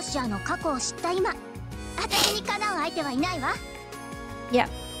ヨシアの過去を知った今、私にかなう相手はいないわ。いや、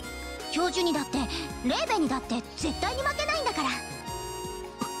教授にだってレーベンにだって絶対に負けないんだから。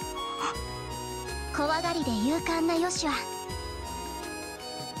怖がりで勇敢なヨシア、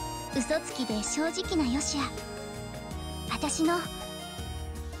嘘つきで正直なヨシア、私の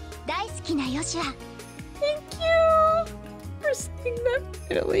大好きなヨシア。 Thank you for saying that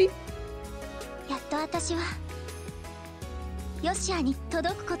finally. やっと私はヨシアに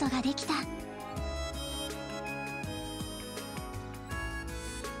届くことができた。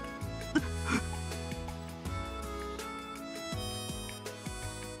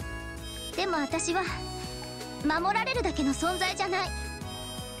でも私は守られるだけの存在じゃない。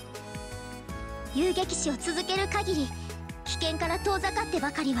遊撃士を続ける限り危険から遠ざかって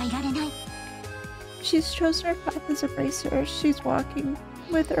ばかりはいられない。 She's chosen her path as a racer. She's walking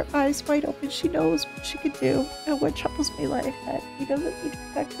with her eyes wide open. She knows what she could do and what troubles may lie ahead. He doesn't need to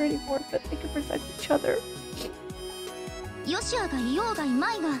protect her anymore, but they can protect each other. ヨシアがいようがい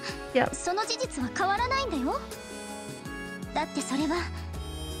まいが、Yep. その事実は変わらないんだよ。だってそれは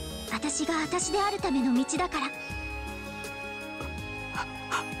私が私であるための道だから。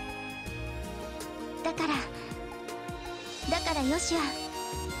だからヨシア、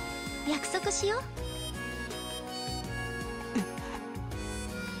約束しよう。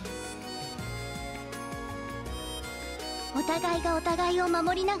お互いがお互いを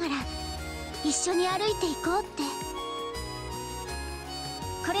守りながら一緒に歩いていこうって。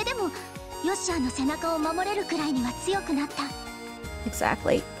これでもヨシアの背中を守れるくらいには強くなった。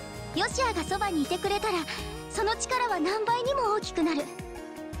 Exactly. ヨシアがそばにいてくれたらその力は何倍にも大きくなる。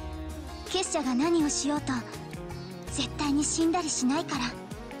結社が何をしようと絶対に死んだりしないから。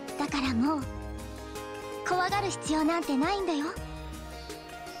だからもう怖がる必要なんてないんだよ。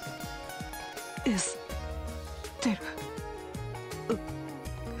エステル。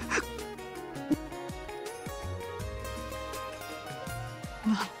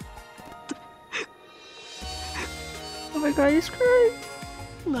Oh my god, he's crying.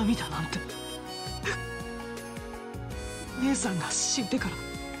 涙なんて。姉さんが死んでから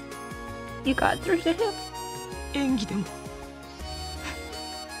You got through to him. 演技でも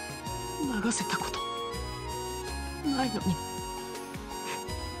流せたことないのに。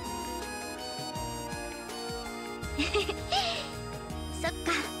そっか。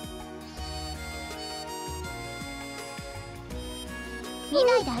見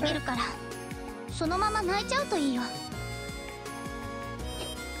ないであげるからそのまま泣いちゃうといいよ。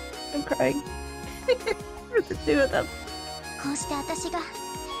 I'm crying. For the two of them. こうして私が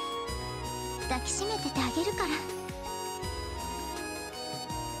抱きしめててあげるから。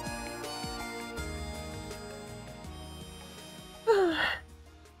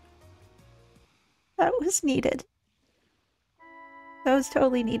was needed. That was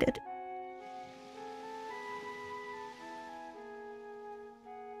totally needed.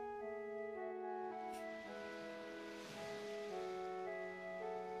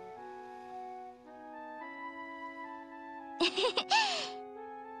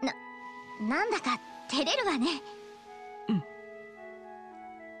なんだか照れるわね。うん。あ、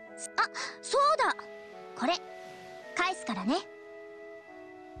そうだ。これ返すからね。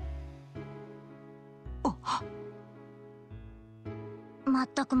まっ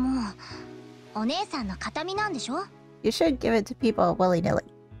たくもうお姉さんの形見なんでしょ。 You should give it to people willy-nilly.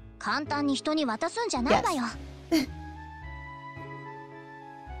 簡単に人に渡すんじゃないわよ。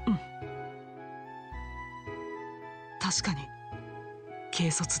確かに軽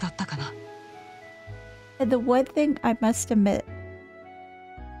率だったかな。And the one thing I must admit,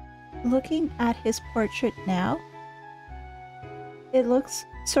 looking at his portrait now, it looks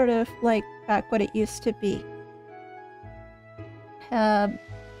sort of like back what it used to be.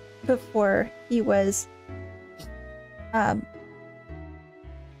 Before he was,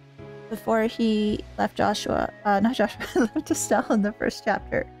 before he left Joshua, not Joshua, left Estelle in the first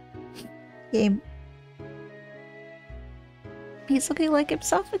chapter. He's looking like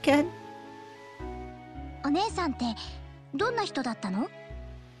himself again. お姉さんってどんな人だったの？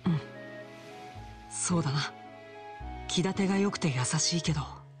そうだな。気立てが良くて優しいけど、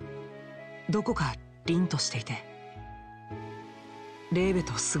どこか凛としていて、レーベ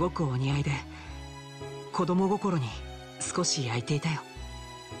とすごくお似合いで、子供心に少し焼いていたよ。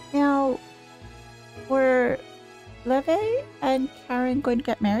Now, were Leve and Karen going to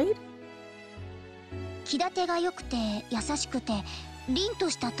get married? 気立てが良くて優しくて凛と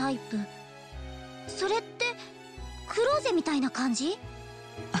したタイプ。それってクローゼみたいな感じ？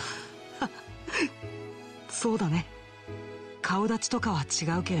そうだね。顔立ちとかは違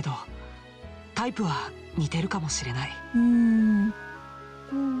うけれど、タイプは似てるかもしれない。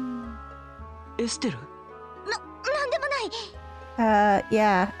エステル？なんでもない。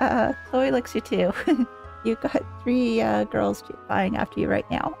Yeah, Chloe likes you too. You've got 3 girls vying after you right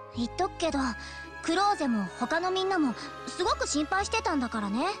now. 言っとくけど、クローゼも他のみんなもすごく心配してたんだから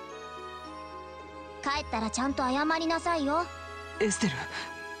ね。帰ったらちゃんと謝りなさいよ。エステル、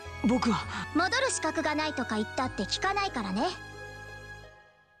僕は戻る資格がないとか言ったって聞かないからね。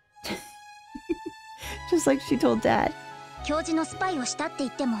Just like she told Dad. 教授のスパイをしたって言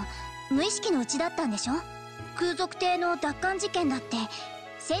っても無意識のうちだったんでしょ。空賊艇の奪還事件だって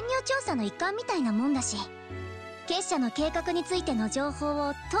潜入調査の一環みたいなもんだし、結社の計画についての情報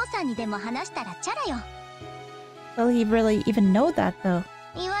を父さんにでも話したらチャラよ。 Will he really even know that though?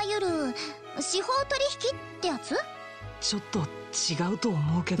 いわゆる司法取引ってやつ？ちょっと違うと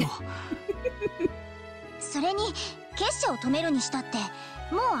思うけど。それに結社を止めるにしたって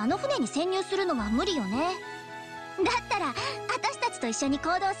もうあの船に潜入するのは無理よね。だったら私たちと一緒に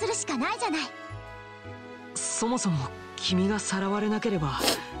行動するしかないじゃない。そもそも君がさらわれなければ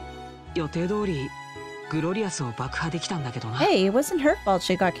予定通りグロリアスを爆破できたんだけどな。Hey, it wasn't her fault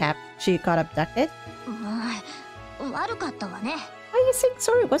she got abducted. 悪かったわね。Why are you saying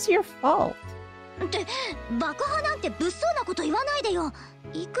sorry? It wasn't your fault. って爆破なんて物騒なこと言わないでよ。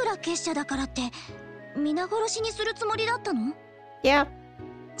いくら結社だからって皆殺しにするつもりだったの？ Yeah.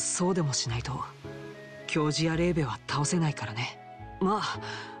 そうでもしないと教授やレーベは倒せないからね。まあ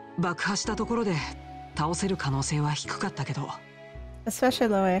爆破したところで倒せる可能性は低かったけど。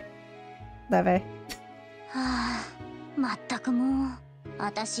 Especially Leve. はあ、まったくもう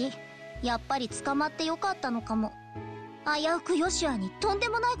私やっぱり捕まってよかったのかも。危うくヨシュアにとんで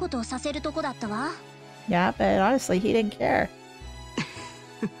もないことをさせるとこだったわ。 Yeah, but honestly, he didn't care.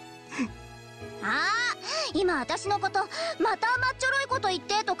 ああ、今私のことまた甘っちょろいこと言っ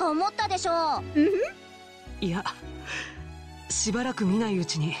てとか思ったでしょ。いや、しばらく見ないう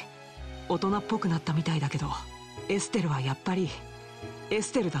ちに大人っぽくなったみたいだけど、エステルはやっぱりエ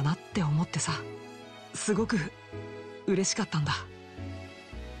ステルだなって思ってさ、すごく嬉しかったんだ。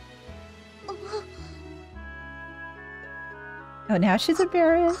Oh, now she's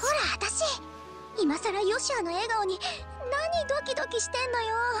embarrassed. ほら私今さらヨシュアの笑顔に何ドキドキしてんの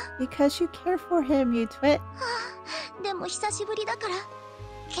よ。 Because you care for him, you twit. でも久しぶりだから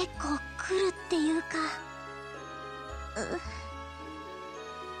結構来るっていうか。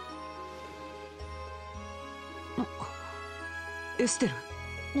エステル。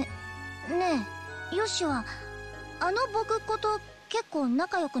ねえ、ヨシュアあの僕こと結構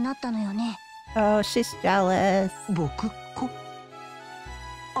仲良くなったのよね。 Oh, she's jealous. 僕子？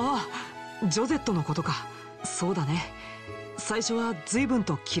ああ、ジョゼットのことか。そうだね。最初は随分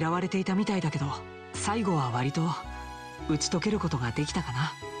と嫌われていたみたいだけど、最後は割と打ち解けることができたか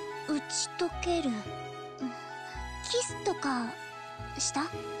な。打ち解ける？キスとかした？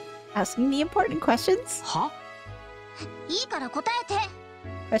 Asking the important questions. は？いいから答えて。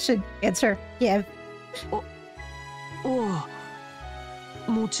 Question, answer, give. お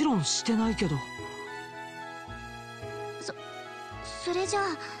う、もちろんしてないけど。それじゃあ。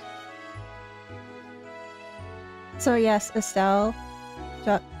 So yes, Estelle,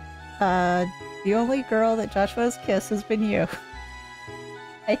 the only girl that Joshua's kissed has been you.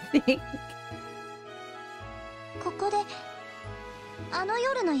 I think. ここであの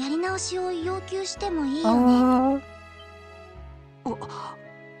夜のやり直しを要求してもいいよね。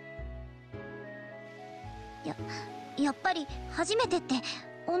やっぱり初めてって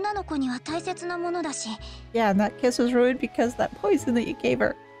女の子には大切なものだし。 Yeah, and that kiss was ruined because of that poison that you gave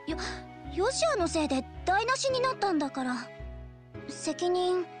her. ヨシアのせいで台無しになったんだから、責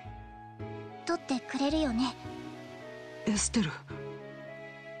任取ってくれるよね。エステル。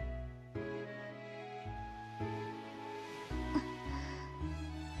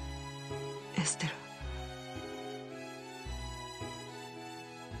エステル。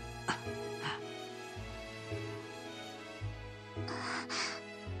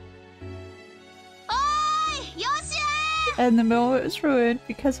おーい、ヨシア！ And the moment was ruined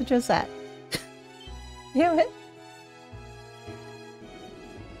because of Josette. Damn it.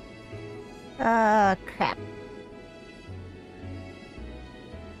 Ah, crap.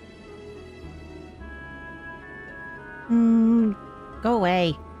 Go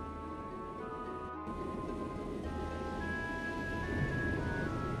away.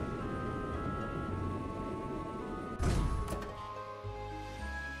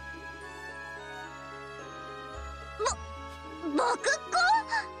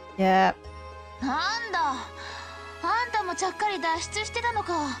 Yeah. なんだ、あんたもちゃっかり脱出してたの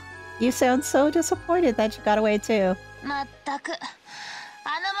か。 You sound so disappointed that you got away too. まったく、あの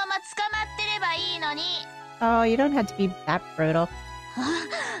まま捕まってればいいのに。 Oh, you don't have to be that brutal.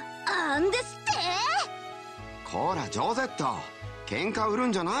 なんですって？こらジョゼット、喧嘩売る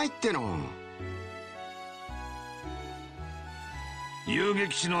んじゃないっての。遊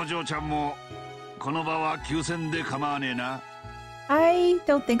撃士の嬢ちゃんもこの場は休戦で構わねえな。 I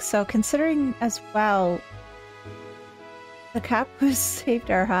don't think so, considering as well the cap was saved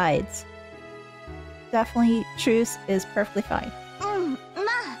our hides. Definitely, truce is perfectly fine. ま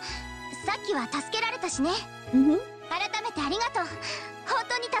あ、さっきは助けられたしね。Mm-hmm. 改めてありがとう。本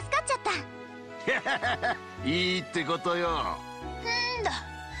当に助かっちゃった。いいってことよ。んだ、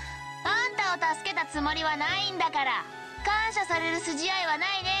あんたを助けたつもりはないんだから、感謝される筋合いはな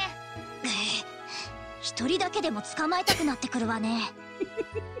いね。一人だけでも捕まえたくなってくるわね。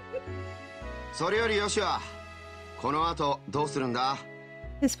それよりヨシア、この後どうするんだ？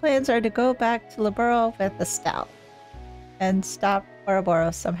 His plans are to go back to Laboro with Estelle and stop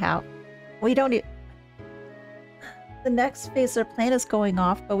Ouroboros somehow. We don't. The next phase of their plan is going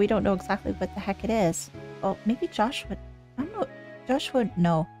off, but we don't know exactly what the heck it is. Well, maybe Josh would. I don't know. Josh would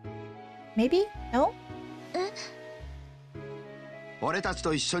know. Maybe? No? 俺たち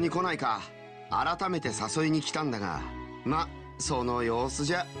と一緒に来ないか？改めて誘いに来たんだが、ま、その様子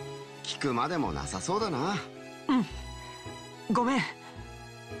じゃ聞くまでもなさそうだな。うん、ごめん。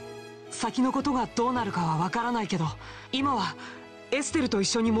先のことがどうなるかはわからないけど、今はエステルと一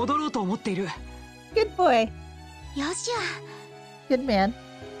緒に戻ろうと思っている。Good boy. よしや。 Good man.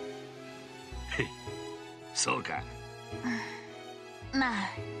 そうか。まあ、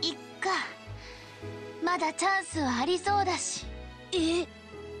いっか。まだチャンスはありそうだし。よ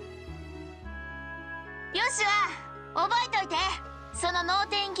しは、覚えといて。その能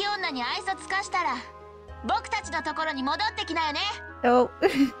天気女に愛想つかしたら、僕たちのところに戻ってきなよね。Oh,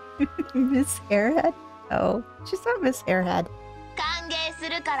 Miss Airhead? Oh, she's not Miss Airhead. 歓迎す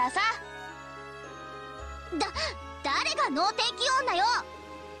るからさ。誰が能天気女よ。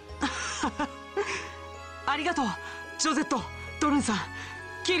ありがとう、ジョゼット、ドルンさん、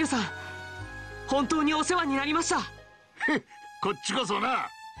キールさん。本当にお世話になりました。こっちこそな。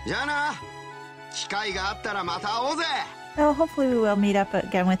じゃあな。機会があったらまた会おうぜ。Oh, hopefully we will meet up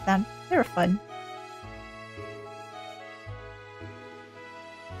again with them. They were fun.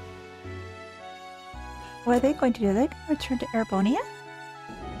 What are they going to do? Are they going to return to Erebonia?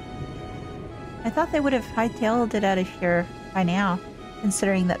 I thought they would have hightailed it out of here by now,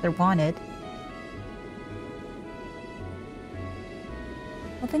 considering that they're wanted.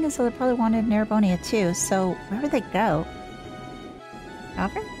 The thing is, they're probably wanted in Erebonia too, so where would they go?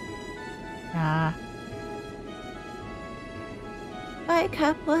 Over? Nah. Bye,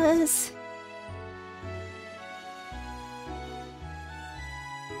 Caplas.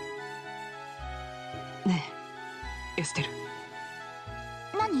 ねえ、エステル。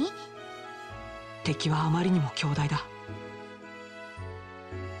何？敵敵はあまりにも強大だ。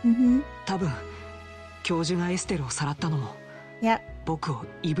多分教授がエステルをさらったのも Yep. 僕を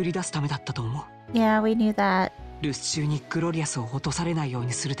いぶり出すためだったと思う。 Yeah, we knew that. 留守中にグロリアスを落とされないよう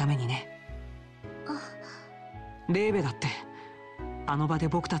にするためにね。レーベだってあの場で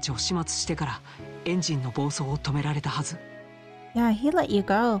僕たちを始末してからエンジンの暴走を止められたはず。 Yeah, he let you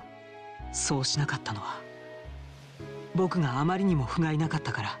go. そうしなかったのは僕があまりにも不甲斐なかっ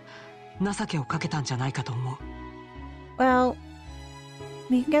たから情けをかけたんじゃないかと思う。 Well,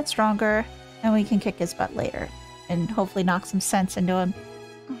 we can get stronger and we can kick his butt later and hopefully knock some sense into him.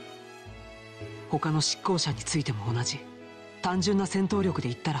 他の執行者についても同じ。単純な戦闘力で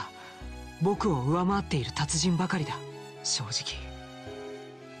言ったら僕を上回っている達人ばかりだ。正直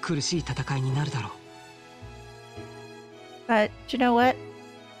苦しい戦いになるだろう。 But you know what?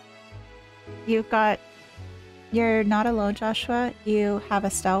 You're not alone, Joshua. You have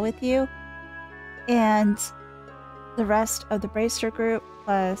Estelle with you. And the rest of the Bracer group,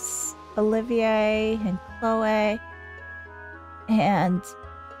 plus Olivier and Chloe and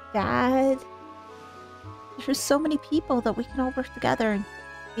Dad. There's so many people that we can all work together and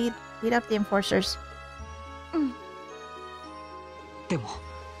beat up the enforcers. でも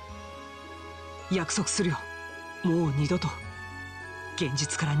約束するよ。もう二度と現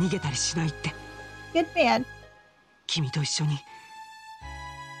実から逃げたりしないって。 Good man. 君と一緒に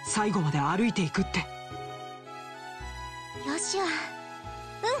最後まで歩いていくって。よしわ、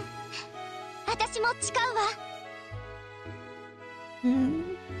私も誓うわ。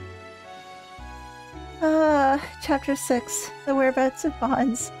Chapter 6, The Whereabouts of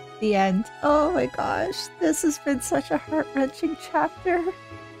Bonds, the end. Oh my gosh, this has been such a heart-wrenching chapter.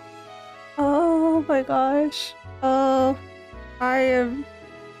 Oh my gosh. Oh, I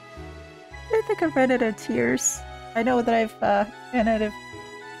think I've run out of tears. I know that I've ran out of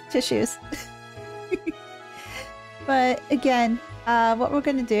tissues. But again, what we're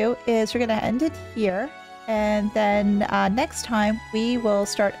going to do is we're going to end it here. And then next time, we will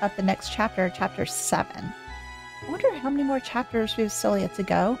start up the next chapter, chapter 7. I wonder how many more chapters we've still yet to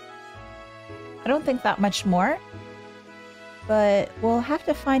go. I don't think that much more. But we'll have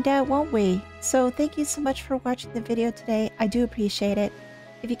to find out, won't we? So thank you so much for watching the video today. I do appreciate it.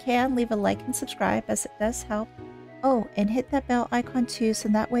 If you can, leave a like and subscribe, as it does help. Oh, and hit that bell icon too, so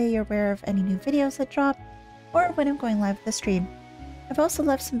that way you're aware of any new videos that drop, or when I'm going live with the stream. I've also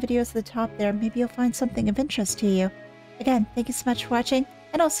left some videos at the top there. Maybe you'll find something of interest to you. Again, thank you so much for watching,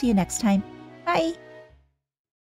 and I'll see you next time. Bye!